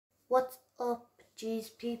What's up, G's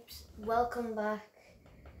peeps? Welcome back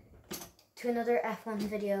to another F1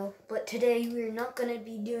 video. But today we're not going to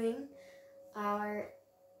be doing our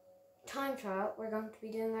time trial. We're going to be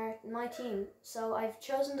doing my team. So I've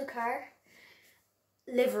chosen the car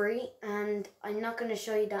livery, and I'm not going to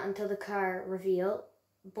show you that until the car reveal.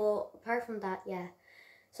 But apart from that, yeah.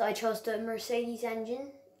 So I chose the Mercedes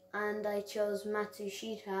engine, and I chose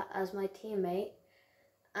Matsushita as my teammate.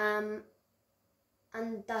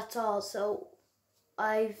 And that's all. So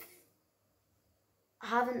I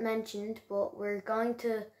haven't mentioned, but we're going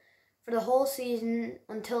to, for the whole season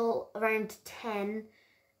until around 10,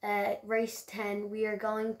 race 10, we are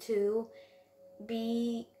going to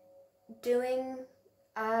be doing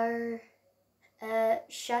our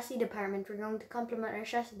chassis department. We're going to complement our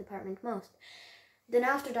chassis department most. Then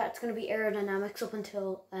after that, it's going to be aerodynamics up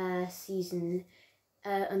until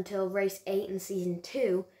until race 8 in season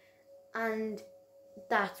 2, and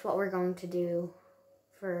that's what we're going to do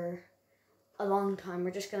for a long time.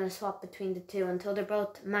 We're just going to swap between the two until they're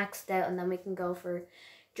both maxed out, and then we can go for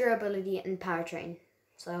durability and powertrain.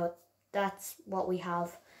 So that's what we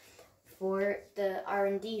have for the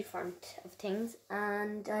R&D front of things,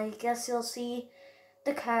 and I guess you'll see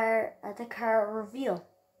the car at the car reveal.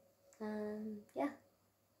 Yeah.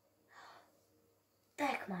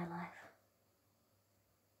 Back my life.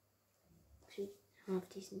 Actually, half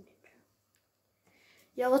decent.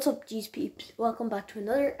 Yo, what's up, G's peeps? Welcome back to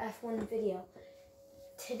another F1 video.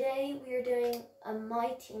 Today we are doing a My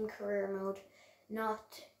Team career mode,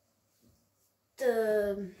 not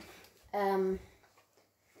the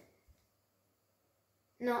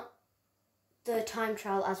time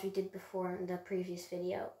trial as we did before in the previous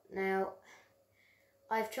video. Now,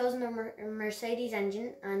 I've chosen a Mercedes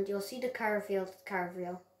engine, and you'll see the car reveal.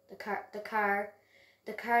 The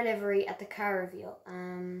car livery at the car reveal.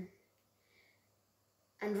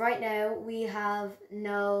 And right now we have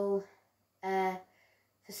no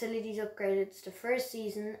facilities upgraded. It's the first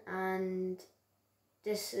season, and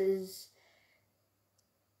this is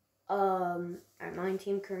our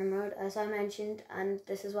 9-team career mode, as I mentioned, and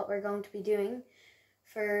this is what we're going to be doing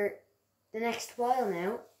for the next while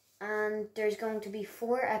now. And there's going to be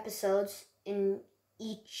 4 episodes in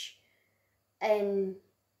each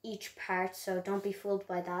part, so don't be fooled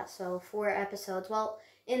by that. So 4 episodes. Well,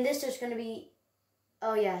 in this there's going to be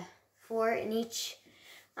 4 in each,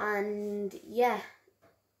 and yeah,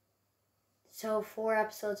 so 4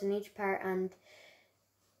 episodes in each part. And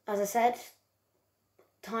as I said,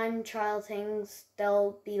 time trial things,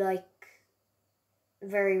 they'll be like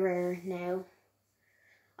very rare now.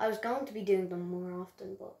 I was going to be doing them more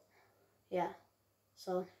often, but yeah.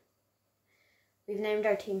 So we've named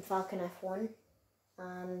our team Falcon F1,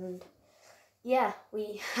 and yeah,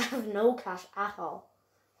 we have no cash at all.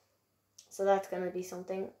 So that's going to be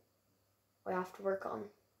something we have to work on.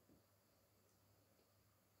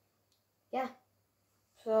 Yeah.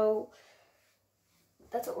 So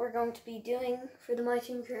that's what we're going to be doing for the My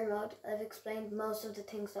Team career mode. I've explained most of the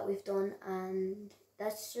things that we've done, and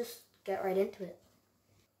let's just get right into it.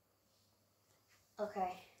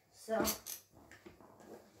 Okay, so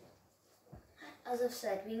as I've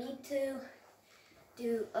said, we need to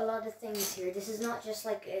do a lot of things here. This is not just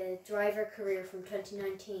like a driver career from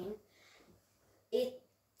 2019. It's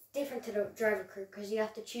different to the driver career because you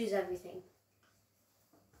have to choose everything.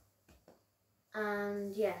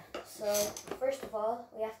 And yeah, so first of all,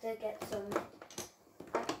 we have to get some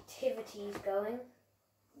activities going.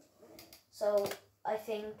 So I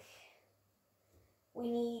think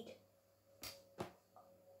we need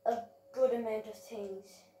a good amount of things.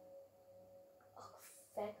 Oh,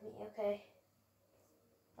 fuck me, okay.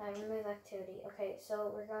 Remove activity. Okay,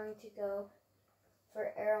 so we're going to go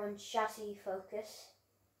for aero and chassis focus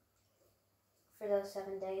for those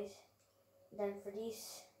 7 days. Then for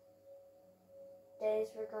these days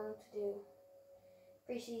we're going to do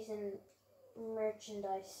preseason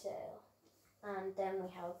merchandise sale, and then we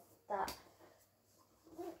have that.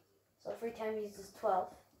 So free time use is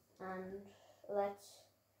 12, and let's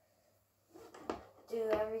do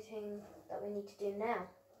everything that we need to do now.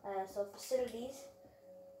 So facilities,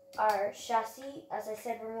 our chassis, as I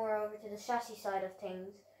said, we're more over to the chassis side of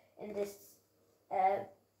things in this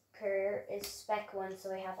career, is spec 1,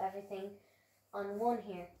 so we have everything on 1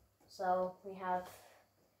 here. So we have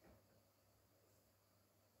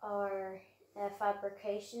our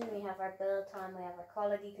fabrication, we have our build time, we have our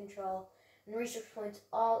quality control, and research points,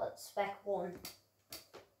 all at spec 1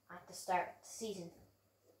 at the start of the season.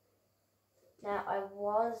 Now, I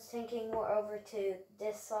was thinking more over to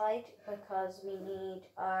this side because we need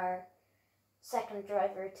our second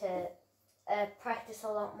driver to practice a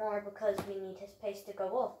lot more, because we need his pace to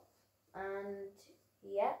go up. And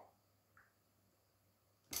yeah,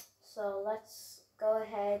 so let's go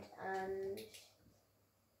ahead and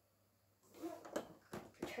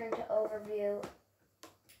turn to overview.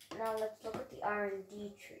 Now let's look at the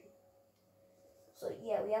R&D tree. So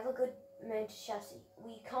yeah, we have a good mounted chassis.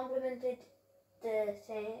 We complemented the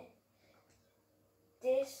thing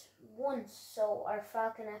this once, so our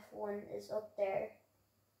Falcon F1 is up there.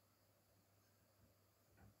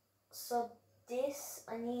 So this,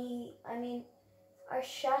 I mean, our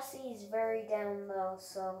chassis is very down low,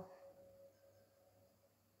 so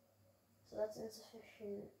that's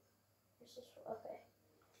insufficient. Okay,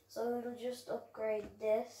 so it'll just upgrade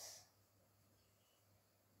this.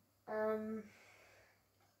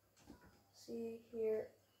 See here.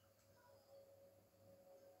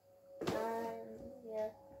 Yeah.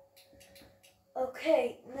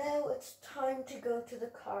 Okay, now it's time to go to the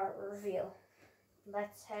car reveal.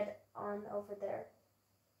 Let's head on over there.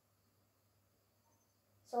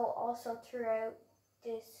 So also throughout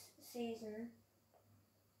this season,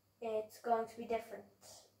 it's going to be different.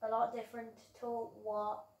 A lot different to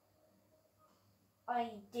what I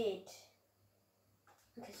did.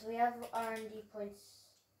 Okay, so we have R&D points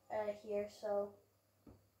here, so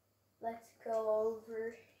let's go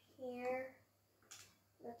over here.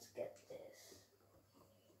 Let's get this.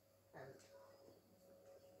 And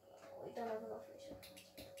we don't have enough resources.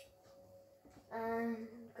 And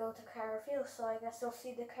go to car reveal, so I guess you'll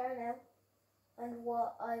see the car now. And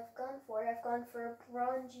what I've gone for a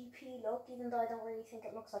brown GP look, even though I don't really think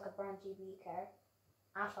it looks like a brown GP car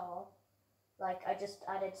at all. Like, I just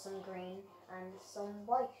added some green and some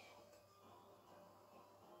white.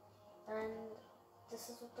 And this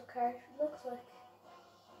is what the car looks like.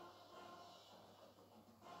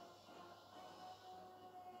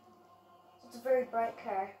 So it's a very bright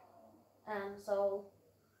car. So,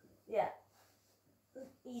 yeah,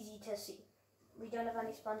 easy to see. We don't have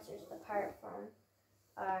any sponsors apart from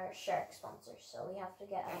our shark sponsors, so we have to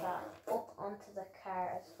get that up onto the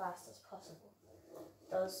car as fast as possible.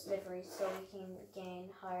 Those liveries, so we can gain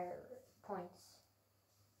higher points.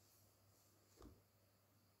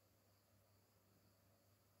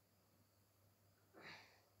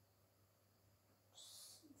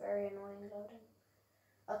 It's very annoying loading.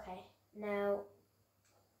 Okay, now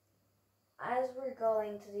as we're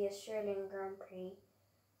going to the Australian Grand Prix,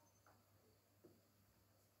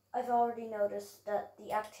 I've already noticed that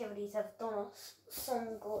the activities have done us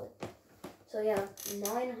some good. So yeah,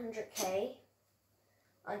 900k,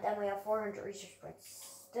 and then we have 400 research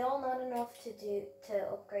points. Still not enough to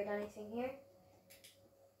upgrade anything here.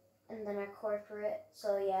 And then our corporate,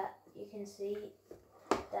 so yeah, you can see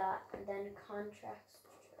that. And then contracts,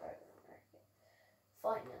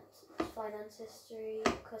 finance history,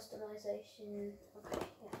 customization. Okay,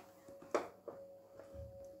 yeah.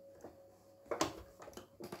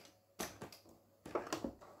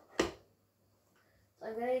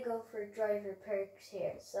 I'm going to go for driver perks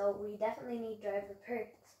here. So we definitely need driver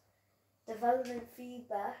perks. Development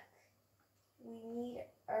feedback. We need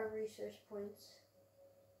our research points.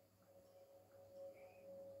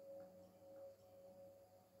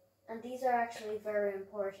 And these are actually very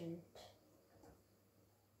important.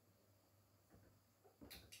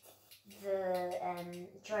 The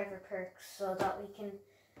driver perks, so that we can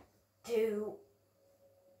do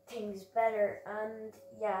things better. And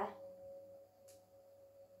yeah.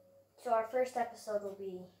 So our first episode will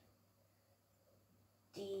be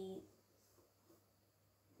the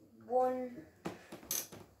one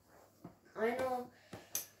final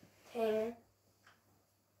thing.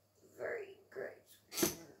 Very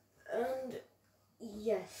great. And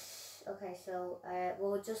yes, okay, so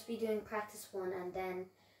we'll just be doing practice one, and then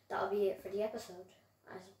that'll be it for the episode,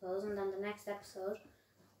 I suppose. And then the next episode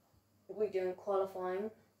we're doing qualifying,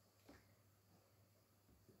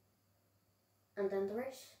 and then the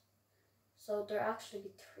race. So there'll actually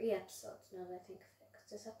be 3 episodes now that I think of it, because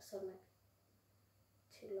this episode might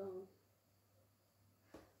be too long.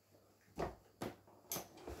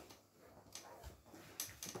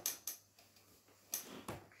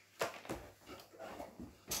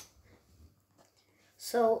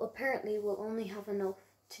 So apparently we'll only have enough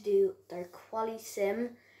to do their quali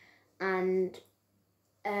sim and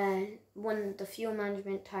the fuel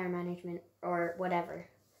management, tire management, or whatever.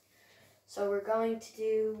 So we're going to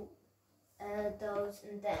do those,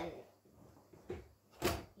 and then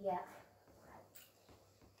yeah,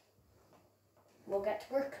 we'll get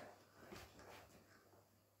to work.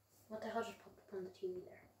 What the hell just popped up on the TV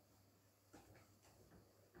there?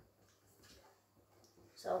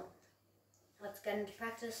 So let's get into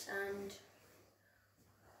practice and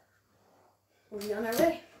we'll be on our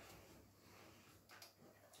way.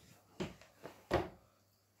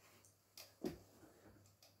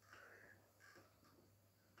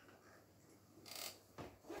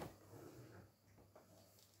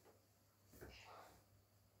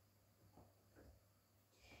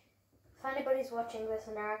 anybody's watching this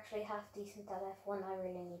and are actually half decent at F1, I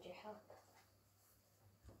really need your help.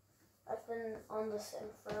 I've been on the sim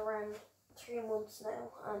for around 3 months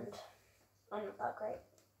now and I'm not that great.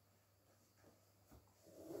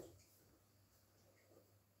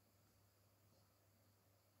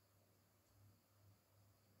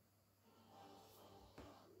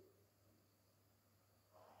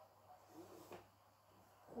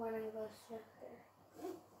 When I go there.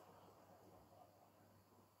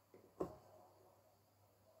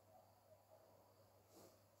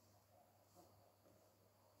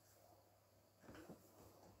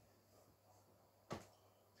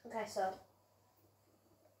 Okay, so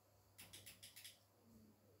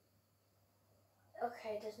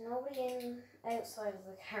okay, there's nobody in outside of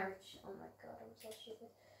the carriage. Oh my god, I'm so stupid.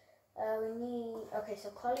 We need okay, so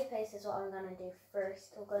quality pace is what I'm gonna do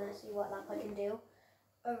first. I'm gonna see what lap I can do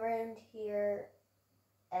around here,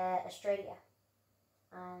 Australia.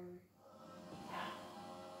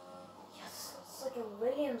 Yes, it's like a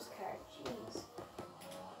Williams car. Jeez.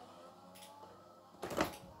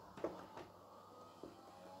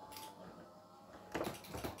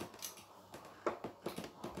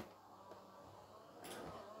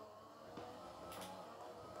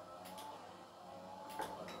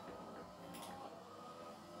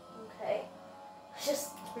 Okay,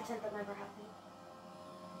 just pretend that never happened.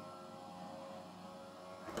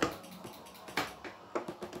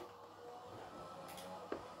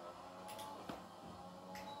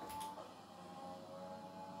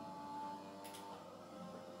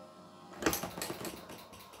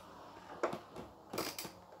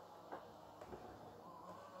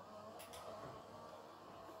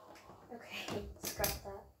 Okay, scrap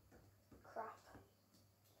that crap.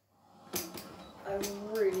 I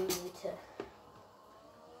really need to.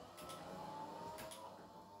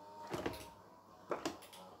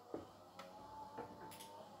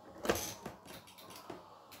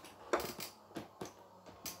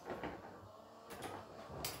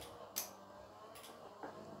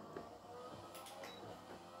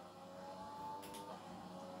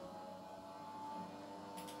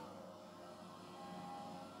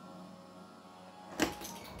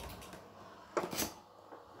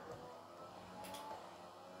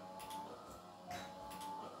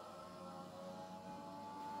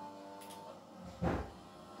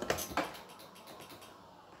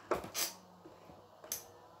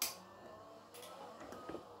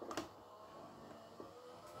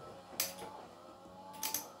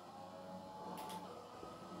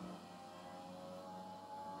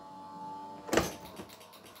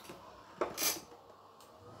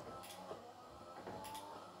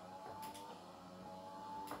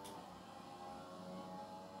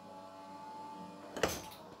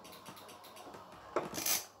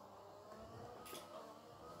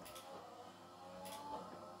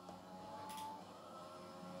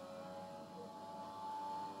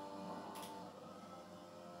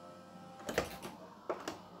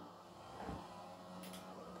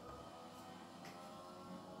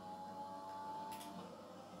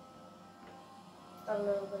 A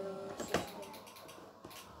little bit of a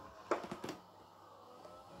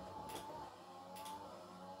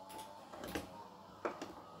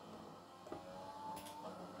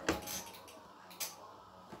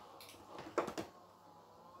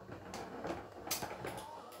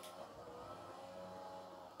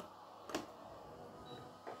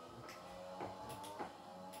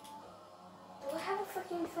do I have a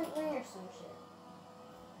freaking front wing or some shit?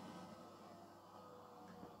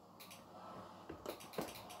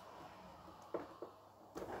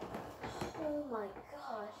 Oh my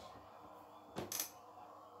gosh.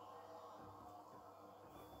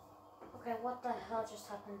 Okay, what the hell just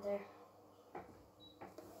happened there?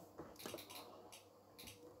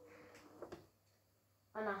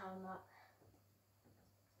 I'm not having that.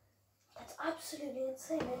 That's absolutely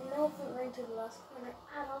insane. I did not front wing to the last corner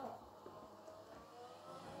at all.